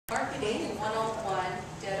101,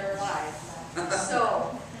 Dead or Alive. So,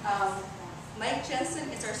 Mike Jensen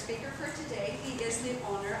is our speaker for today. He is the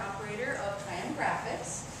owner-operator of Triumph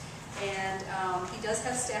Graphics. And he does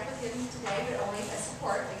have staff with him today, but only as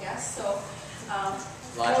support, I guess. So,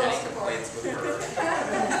 Lodge any complaints with her.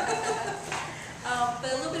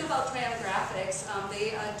 But a little bit about Triumph Graphics.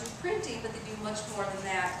 They do printing, but they do much more than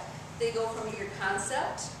that. They go from your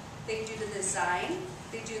concept, they do the design,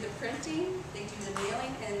 they do the printing, they do the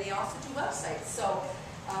mailing, and they also do websites. So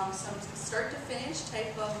some start to finish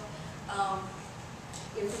type of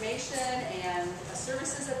information and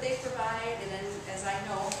services that they provide. And then, as I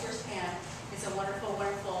know firsthand, it's a wonderful,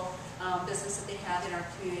 wonderful business that they have in our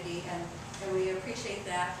community, and we appreciate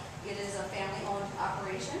that. It is a family-owned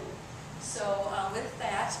operation. So with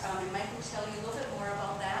that, and Mike will tell you a little bit more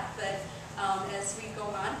about that, but as we go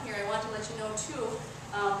on here, I want to let you know too,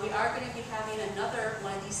 we are going to be having another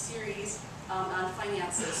one of these series on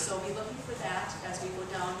finances, so be looking for that as we go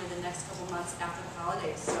down in the next couple months after the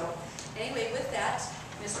holidays. So anyway, with that,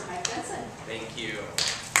 Mr. Mike Jensen. Thank you.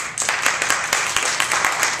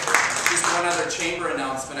 Just one other chamber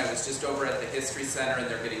announcement. I was just over at the History Center, and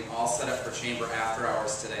they're getting all set up for chamber after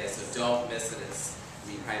hours today, so don't miss it.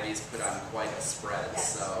 Hy-Vee's put on quite a spread,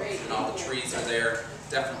 yes, so great. And all the trees are there.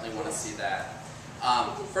 Definitely want to see that.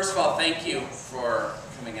 First of all, thank you for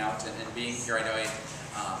coming out and being here. I know I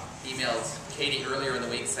emailed Katie earlier in the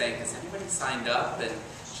week saying, has anybody signed up? And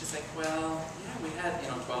she's like, well, yeah, we had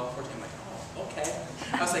 12, 14. I'm like, oh, okay.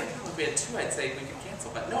 I was like, oh, if we had 2, I'd say we could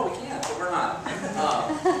cancel, but no, we can't, but we're not.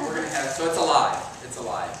 We're going to have, so it's alive. It's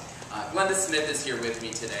alive. Glenda Smith is here with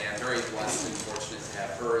me today. I'm very blessed and fortunate to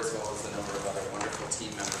have her as well as a number of other wonderful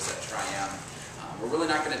team members at Triumph. We're really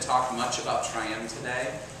not going to talk much about Triumph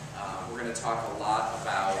today. We're going to talk a lot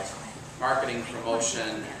about marketing,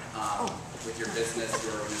 promotion with your business,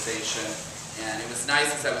 your organization. And it was nice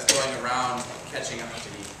as I was going around catching up to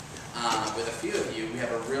me with a few of you. We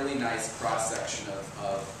have a really nice cross-section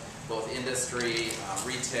of both industry,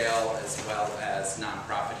 retail, as well as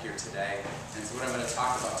nonprofit here today. And so what I'm going to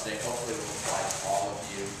talk about today hopefully will apply to all of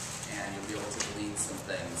you, and you'll be able to glean some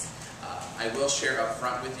things. I will share up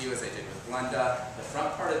front with you, as I did with Glenda. The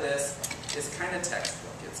front part of this is kind of textbook.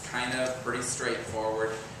 It's kind of pretty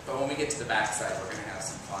straightforward, but when we get to the backside, we're going to have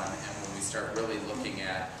some fun, and when we start really looking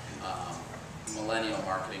at millennial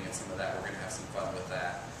marketing and some of that, we're going to have some fun with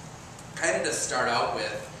that. Kind of to start out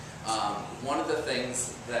with, one of the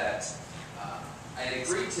things that I had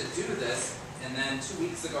agreed to do this, and then 2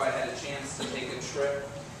 weeks ago I had a chance to take a trip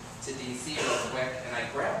to DC real quick, and I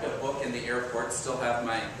grabbed a book in the airport, still have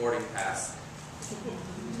my boarding pass.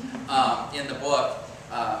 In the book,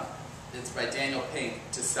 it's by Daniel Pink,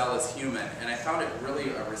 To Sell is Human, and I found it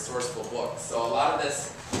really a resourceful book. So a lot of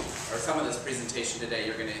this, or some of this presentation today,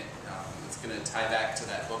 it's going to tie back to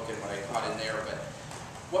that book and what I caught in there, but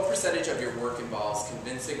what percentage of your work involves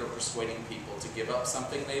convincing or persuading people to give up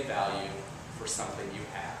something they value for something you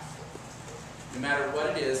have? No matter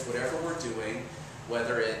what it is, whatever we're doing,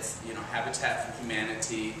 whether it's Habitat for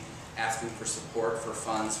Humanity, asking for support for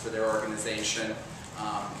funds for their organization,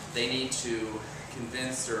 they need to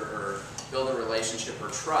convince or build a relationship or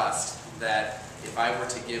trust that if I were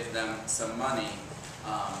to give them some money,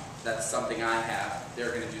 that's something I have,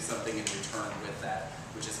 they're going to do something in return with that,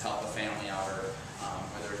 which is help a family out, or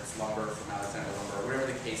whether it's lumber from Alexander Lumber, or whatever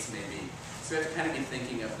the case may be. So we have to kind of be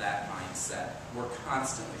thinking of that mindset. We're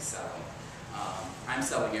constantly selling. I'm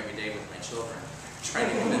selling every day with my children, trying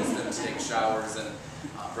to convince them to take showers and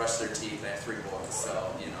brush their teeth. I have 3 boys,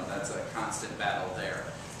 so that's a constant battle there.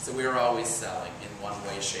 So we are always selling in one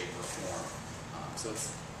way, shape, or form. So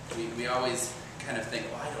we always kind of think,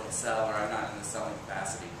 well, I don't sell, or I'm not in the selling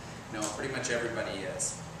capacity. No, pretty much everybody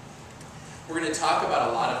is. We're going to talk about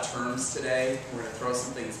a lot of terms today. We're going to throw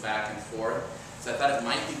some things back and forth. So I thought it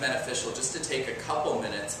might be beneficial just to take a couple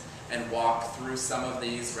minutes and walk through some of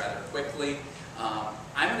these rather quickly.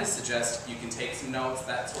 I'm going to suggest you can take some notes,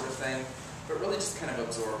 that sort of thing, but really just kind of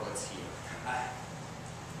absorb what's here.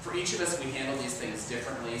 For each of us, we handle these things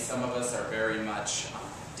differently. Some of us are very much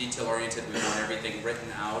detail-oriented. We want everything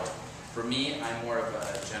written out. For me, I'm more of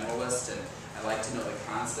a generalist, and I like to know the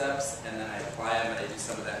concepts, and then I apply them, and I do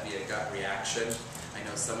some of that via gut reaction. I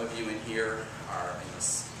know some of you in here are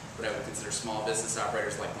what I would consider small business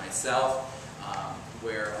operators like myself,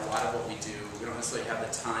 where a lot of what we do, we don't necessarily have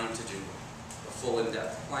the time to do the full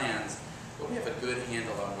in-depth plans, but we have a good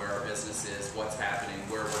handle on where our business is, what's happening,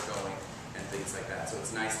 where we're going, and things like that. So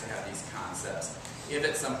it's nice to have these concepts. If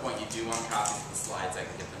at some point you do want copies of the slides, I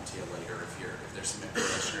can get them to you later. If there's some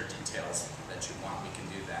information or details that you want, we can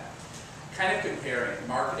do that. Kind of comparing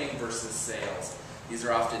marketing versus sales. These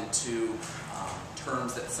are often two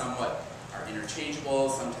terms that somewhat are interchangeable.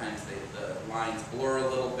 Sometimes the lines blur a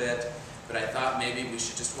little bit. But I thought maybe we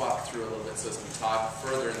should just walk through a little bit so as we talk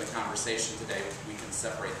further in the conversation today, we can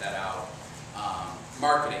separate that out.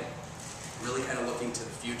 Marketing, really kind of looking to the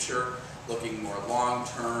future, looking more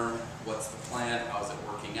long-term, what's the plan, how's it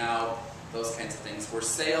working out, those kinds of things. Where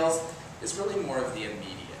sales is really more of the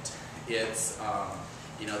immediate. It's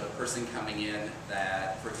the person coming in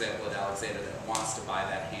that, for example, at Alexander, that wants to buy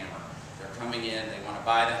that hammer. They're coming in, they want to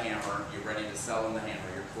buy the hammer, you're ready to sell them the hammer,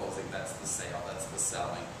 you're closing, that's the sale, that's the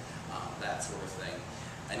selling. That sort of thing.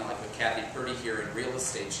 I know, like with Kathy Purdy here in real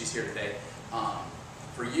estate, she's here today.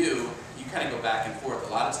 For you kind of go back and forth.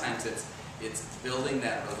 A lot of times it's building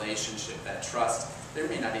that relationship, that trust. There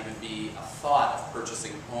may not even be a thought of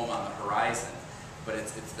purchasing a home on the horizon, but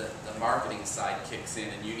it's the marketing side kicks in,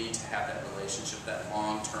 and you need to have that relationship, that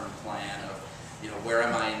long-term plan of, where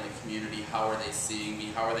am I in the community, how are they seeing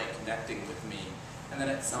me, how are they connecting with me, and then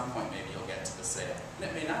at some point maybe you'll get to the sale. And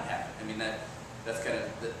it may not happen. I mean, that's kind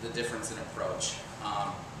of the difference in approach.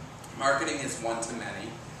 Marketing is one-to-many,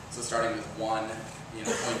 so starting with one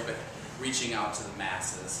point, but reaching out to the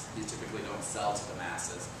masses. You typically don't sell to the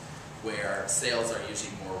masses, where sales are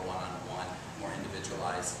usually more one-on-one, more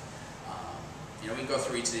individualized. We can go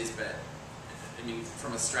through each of these, but I mean,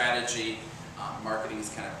 from a strategy, marketing is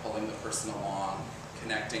kind of pulling the person along,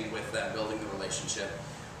 connecting with them, building the relationship,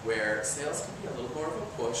 where sales can be a little more of a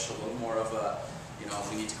push, a little more of a,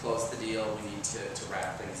 we need to close the deal, we need to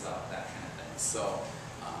wrap things up, that kind of thing. So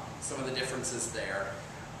some of the differences there.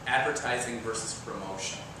 Advertising versus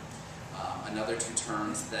promotion. Another two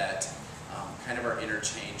terms that kind of are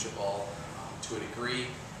interchangeable to a degree,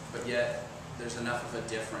 but yet there's enough of a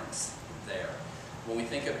difference there. When we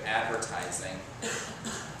think of advertising,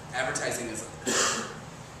 advertising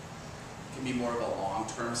can be more of a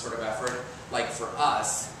long-term sort of effort. Like for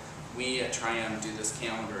us, we at Triumph do this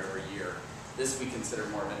calendar every year. This we consider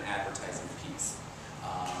more of an advertising piece.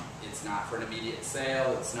 It's not for an immediate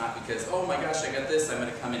sale. It's not because, oh my gosh, I got this, I'm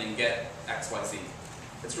going to come in and get XYZ.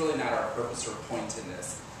 It's really not our purpose or point in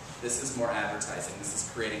this. This is more advertising. This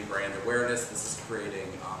is creating brand awareness. This is creating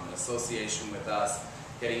an association with us,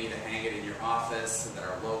 getting you to hang it in your office so that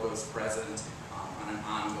our logo is present on an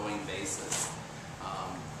ongoing basis.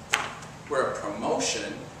 Where a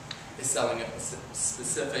promotion is selling a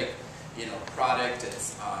specific product.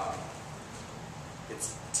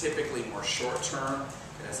 It's typically more short-term.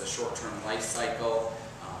 It has a short-term life cycle.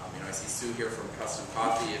 I see Sue here from Custom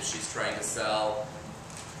Coffee. If she's trying to sell,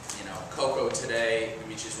 cocoa today,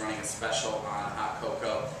 she's running a special on hot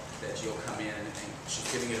cocoa that you'll come in and she's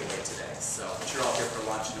giving it away today. So, but you're all here for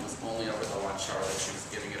lunch, and it was only over the lunch hour that she was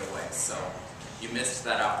giving it away. So, you missed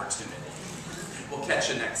that opportunity. We'll catch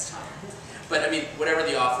you next time. But whatever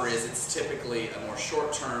the offer is, it's typically a more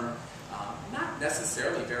short-term, not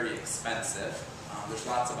necessarily very expensive. There's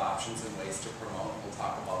lots of options and ways to promote. We'll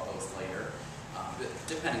talk about those later,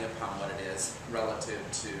 depending upon what it is relative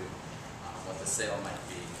to what the sale might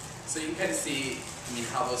be. So you can kind of see,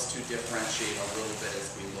 how those two differentiate a little bit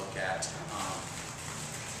as we look at.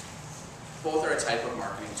 Both are a type of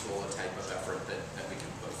marketing tool, a type of effort that we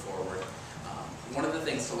can put forward. One of the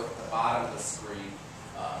things to look at the bottom of the screen,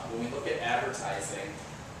 when we look at advertising,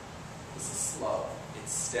 this is slow.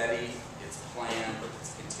 It's steady, it's planned,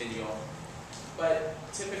 it's continual. But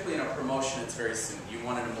typically in a promotion, it's very soon. You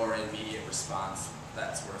wanted a more immediate response,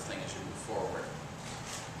 that sort of thing as you move forward.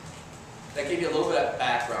 That gave you a little bit of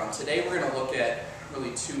background. Today we're going to look at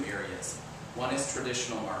really two areas. One is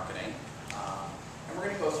traditional marketing, and we're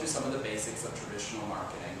going to go through some of the basics of traditional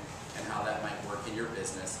marketing and how that might work in your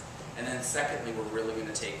business. And then secondly, we're really going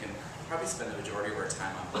to take and probably spend the majority of our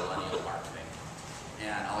time on millennial marketing.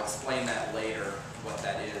 And I'll explain that later, what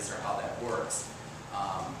that is or how that works.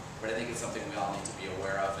 But I think it's something we all need to be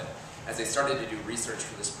aware of. And as I started to do research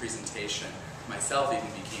for this presentation, myself even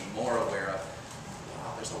became more aware of,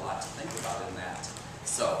 wow, there's a lot to think about in that.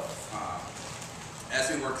 So,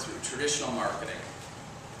 as we work through traditional marketing,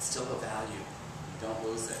 it's still a value. Don't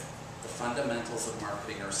lose it. The fundamentals of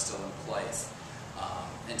marketing are still in place.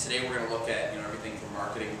 And today we're going to look at everything from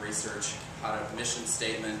marketing research, how to mission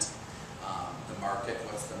statement, the market,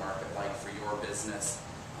 what's the market like for your business,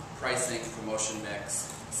 pricing, promotion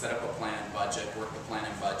mix, set up a plan, budget, work the plan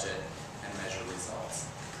and budget, and measure results.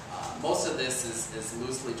 Most of this is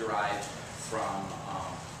loosely derived from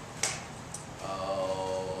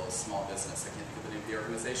small business. I can't think of the name of the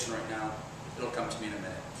organization right now. It'll come to me in a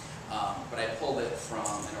minute. But I pulled it from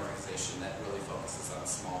an organization that really focuses on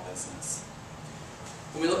small business.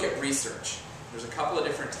 When we look at research, there's a couple of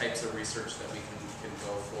different types of research that we can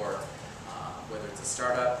go for, whether it's a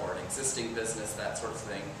startup or an existing business, that sort of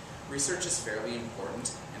thing. Research is fairly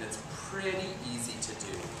important, and it's pretty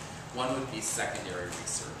One would be secondary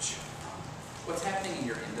research. What's happening in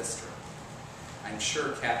your industry? I'm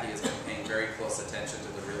sure Kathy has been paying very close attention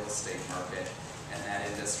to the real estate market and that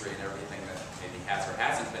industry and everything that maybe has or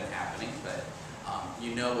hasn't been happening, but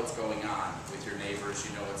you know what's going on with your neighbors,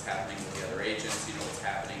 you know what's happening with the other agents, you know what's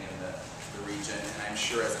happening in the region, and I'm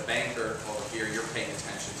sure as a banker over here, you're paying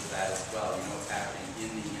attention to that as well. You know what's happening in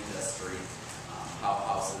the industry, how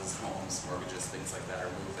houses, homes, mortgages, things like that are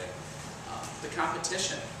moving. The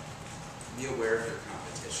competition, be aware of your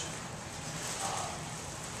competition.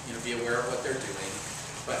 Be aware of what they're doing,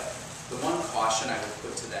 but the one caution I would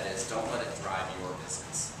put to that is don't let it drive your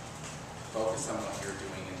business. Focus on what you're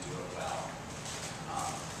doing and do it well.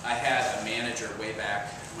 I had a manager way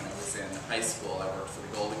back when I was in high school. I worked for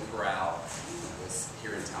the Golden Corral. It was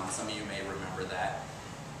here in town. Some of you may remember that.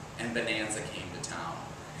 And Bonanza came to town.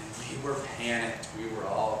 And we were panicked. We were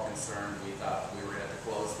all concerned. We thought we were going to have to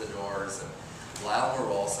close the doors. And Lyle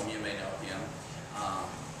Morrell, some of you may know him,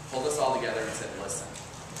 pulled us all together and said, listen,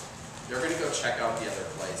 they're going to go check out the other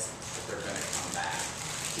place, but they're going to come back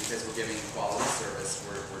because we're giving quality service.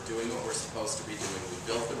 We're doing what we're supposed to be doing. We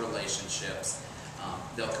built the relationships.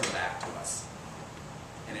 They'll come back to us.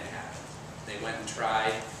 And it happened. They went and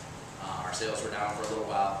tried. Our sales were down for a little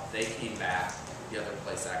while. They came back. The other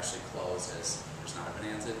place actually closed as there's not a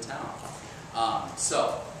Bonanza in town.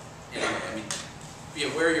 Be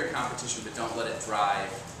aware of your competition, but don't let it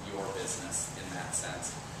drive your business in that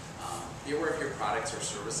sense. Be aware of your products or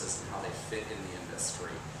services and how they fit in the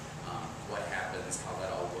industry, what happens, how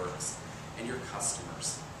that all works, and your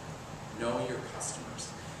customers. Know your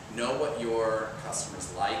customers. Know what your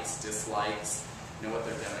customers likes, dislikes, know what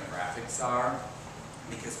their demographics are,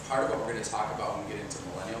 because part of what we're going to talk about when we get into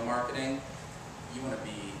millennial marketing, you want to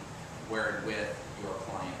be where and with your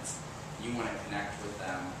clients. You want to connect with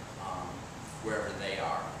them wherever they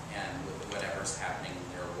are and with whatever's happening in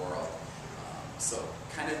their world. So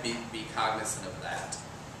kind of be cognizant of that.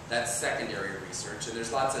 That's secondary research, and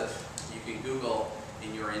there's lots of, you can Google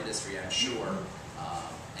in your industry, I'm sure,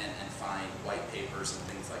 and find white papers and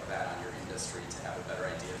things like that on your industry to have a better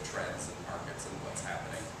idea of trends and markets and what's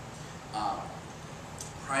happening.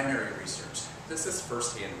 Primary research. This is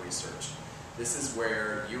first-hand research. This is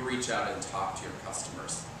where you reach out and talk to your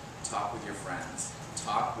customers, talk with your friends,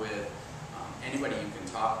 talk with anybody you can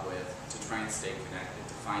talk with to try and stay connected,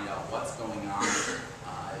 to find out what's going on.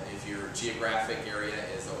 If your geographic area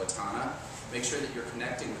is Owatonna, make sure that you're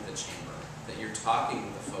connecting with the chamber, that you're talking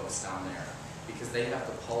with the folks down there, because they have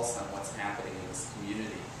the pulse on what's happening in this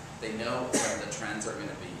community. They know what some of the trends are going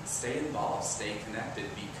to be. Stay involved, stay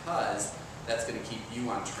connected, because that's going to keep you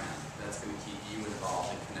on trend. That's going to keep you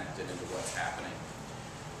involved and connected into what's happening.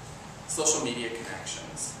 Social media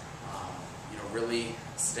connections. Really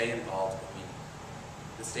stay involved.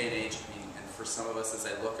 This day and age, and for some of us, as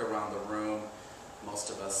I look around the room, most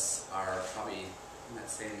of us are probably in that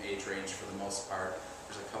same age range for the most part.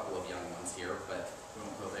 There's a couple of young ones here, but we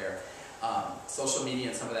won't go there. Social media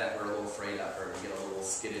and some of that we're a little afraid of, or we get a little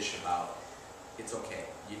skittish about. It's okay.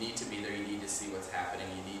 You need to be there. You need to see what's happening.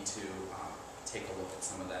 You need to take a look at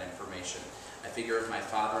some of that information. I figure if my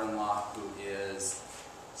father-in-law, who is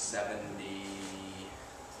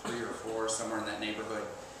 73 or 4, somewhere in that neighborhood,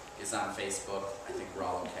 is on Facebook, I think we're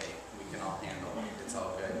all okay. We can all handle it. It's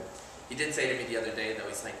all good. He did say to me the other day, though,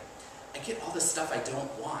 he's like, I get all this stuff I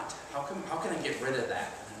don't want. How can I get rid of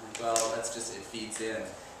that? And I'm like, well, that's just, it feeds in.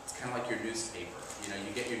 It's kind of like your newspaper.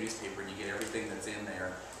 You get your newspaper and you get everything that's in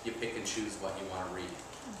there. You pick and choose what you want to read.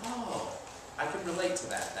 Oh, I can relate to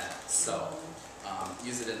that then. So,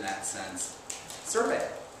 use it in that sense. Survey.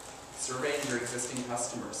 Survey your existing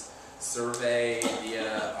customers. Survey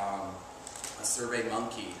via a Survey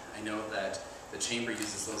Monkey. I know that the Chamber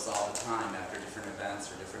uses those all the time after different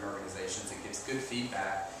events or different organizations. It gives good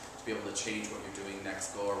feedback to be able to change what you're doing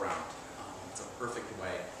next go around. It's a perfect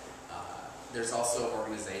way. There's also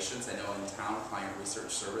organizations, I know in town, Client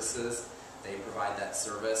Research Services, they provide that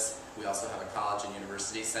service. We also have a college and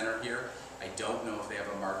university center here. I don't know if they have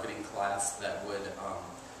a marketing class that would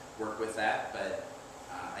work with that, but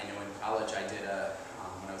I know in college I did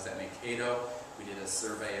when I was at Mankato, we did a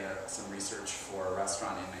survey and some research for a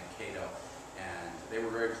restaurant in Mankato, and they were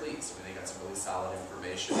very pleased. They got some really solid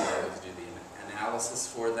information. We were able to do the analysis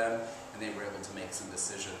for them, and they were able to make some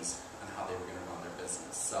decisions on how they were going to run their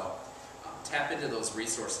business. So tap into those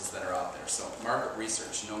resources that are out there. So market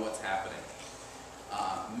research, know what's happening.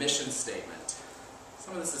 Mission statement.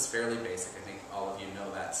 Some of this is fairly basic. I think all of you know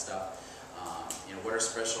that stuff. What are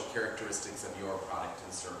special characteristics of your product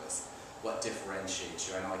and service? What differentiates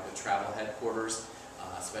you? I know like the travel headquarters,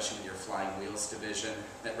 especially with your Flying Wheels division,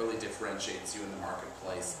 that really differentiates you in the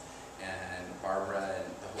marketplace and Barbara and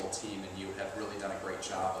the whole team and you have really done a great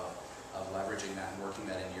job of leveraging that and working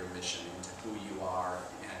that into your mission, into who you are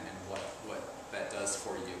and what that does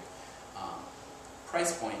for you.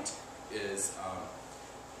 Price point is,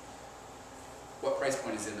 what price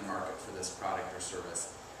point is in the market for this product or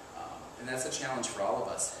service? And that's a challenge for all of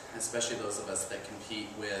us, especially those of us that compete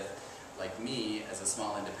with, like me as a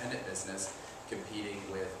small independent business, competing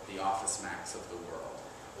with the Office Max of the world,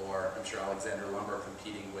 or I'm sure Alexander Lumber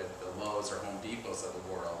competing with the Lowe's or Home Depots of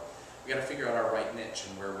the world. We got to figure out our right niche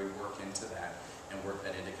and where we work into that and work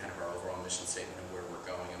that into kind of our overall mission statement and where we're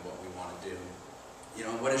going and what we want to do. You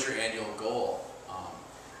know, what is your annual goal?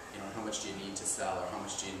 You know, how much do you need to sell, or how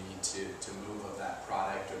much do you need to move of that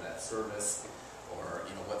product or that service, or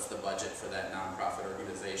you know, what's the budget for that nonprofit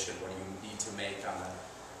organization? What do you need to make on an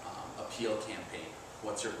appeal campaign?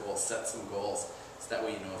 What's your goal? Set some goals so that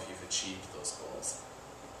way you know if you've achieved those goals.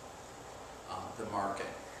 The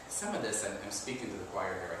market. Some of this, I'm speaking to the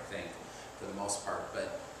choir here, I think, for the most part,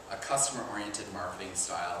 but a customer-oriented marketing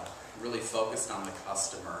style, really focused on the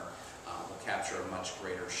customer, will capture a much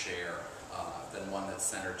greater share than one that's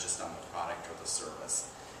centered just on the product or the service.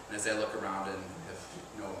 And as I look around and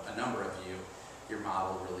have a number of you, your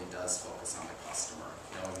model really does focus on the customer,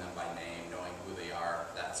 knowing them by name, knowing who they are,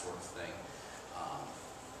 that sort of thing.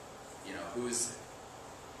 You know, let's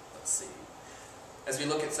see. As we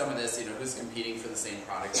look at some of this, you know, who's competing for the same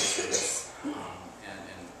product or service, and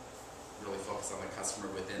really focus on the customer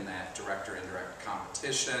within that direct or indirect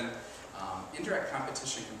competition. Indirect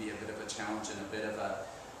competition can be a bit of a challenge and a bit of a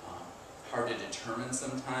hard to determine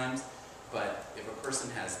sometimes, but if a person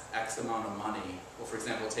has X amount of money, well, for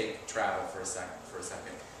example, take travel for a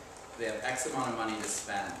second. They have X amount of money to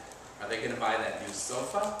spend. Are they going to buy that new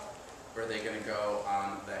sofa, or are they going to go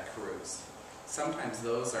on that cruise? Sometimes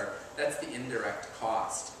that's the indirect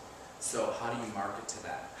cost. So how do you market to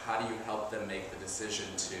that? How do you help them make the decision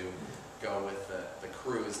to go with the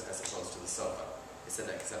cruise as opposed to the sofa? I said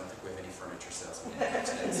that because I don't think we have any furniture salesmen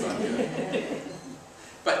today, so I'm good.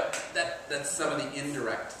 But that's some of the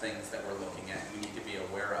indirect things that we're looking at and we need to be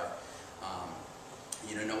aware of.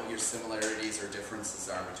 You know what your similarities or differences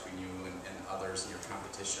are between you and others in your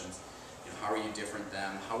competitions. You know, how are you different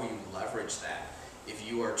than them? How will you leverage that? If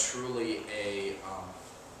you are truly if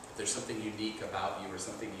there's something unique about you or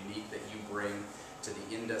something unique that you bring to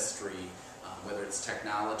the industry, whether it's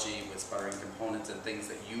technology with sputtering components and things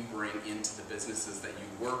that you bring into the businesses that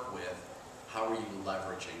you work with, how are you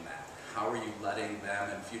leveraging that? How are you letting them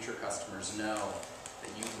and future customers know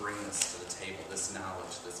that you bring this to the table, this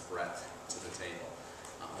knowledge, this breadth to the table?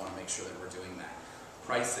 I want to make sure that we're doing that.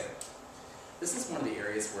 Pricing. This is one of the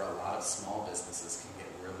areas where a lot of small businesses can get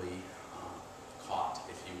really caught,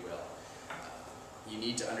 if you will. You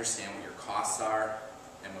need to understand what your costs are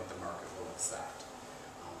and what the market will accept.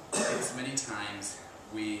 Because many times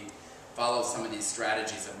we follow some of these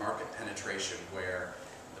strategies of market penetration where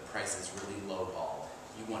the price is really lowballed.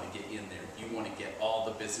 You want to get in there. You want to get all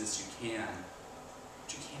the business you can.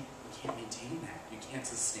 But you can't maintain that. You can't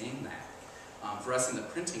sustain that. For us in the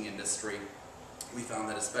printing industry, we found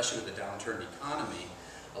that especially with the downturned economy,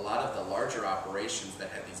 a lot of the larger operations that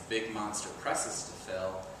had these big monster presses to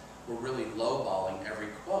fill were really lowballing every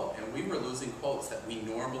quote. And we were losing quotes that we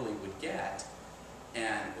normally would get.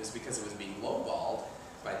 And it was because it was being lowballed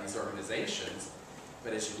by these organizations.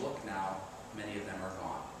 But as you look now, many of them are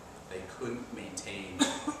gone. They couldn't maintain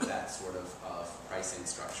that sort of pricing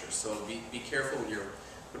structure. So be careful when you're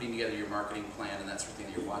putting together your marketing plan and that sort of thing,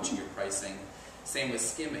 that you're watching your pricing. Same with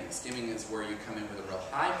skimming. Skimming is where you come in with a real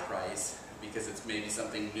high price because it's maybe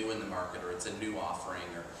something new in the market or it's a new offering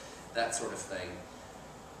or that sort of thing.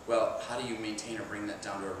 Well, how do you maintain or bring that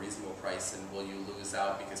down to a reasonable price, and will you lose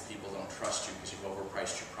out because people don't trust you because you've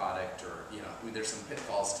overpriced your product, or, you know, I mean, there's some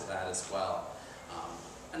pitfalls to that as well.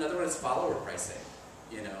 Another one is follower pricing,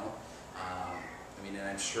 you know. I mean, and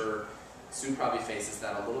I'm sure Sue probably faces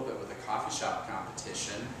that a little bit with a coffee shop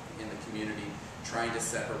competition in the community, trying to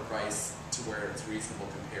set her price to where it's reasonable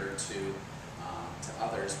compared to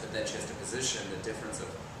others, but then she has to position the difference of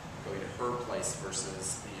going to her place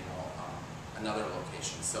versus, you know, another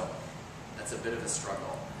location. So that's a bit of a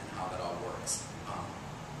struggle in how that all works.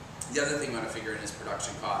 The other thing we want to figure in is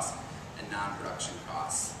production costs and non-production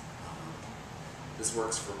costs. This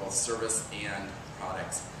works for both service and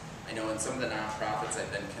products. I know in some of the nonprofits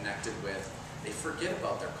I've been connected with, they forget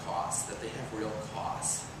about their costs, that they have real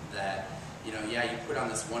costs. That, you know, yeah, you put on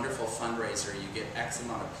this wonderful fundraiser, you get X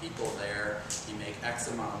amount of people there, you make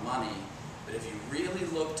X amount of money, but if you really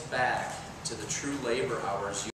looked back to the true labor hours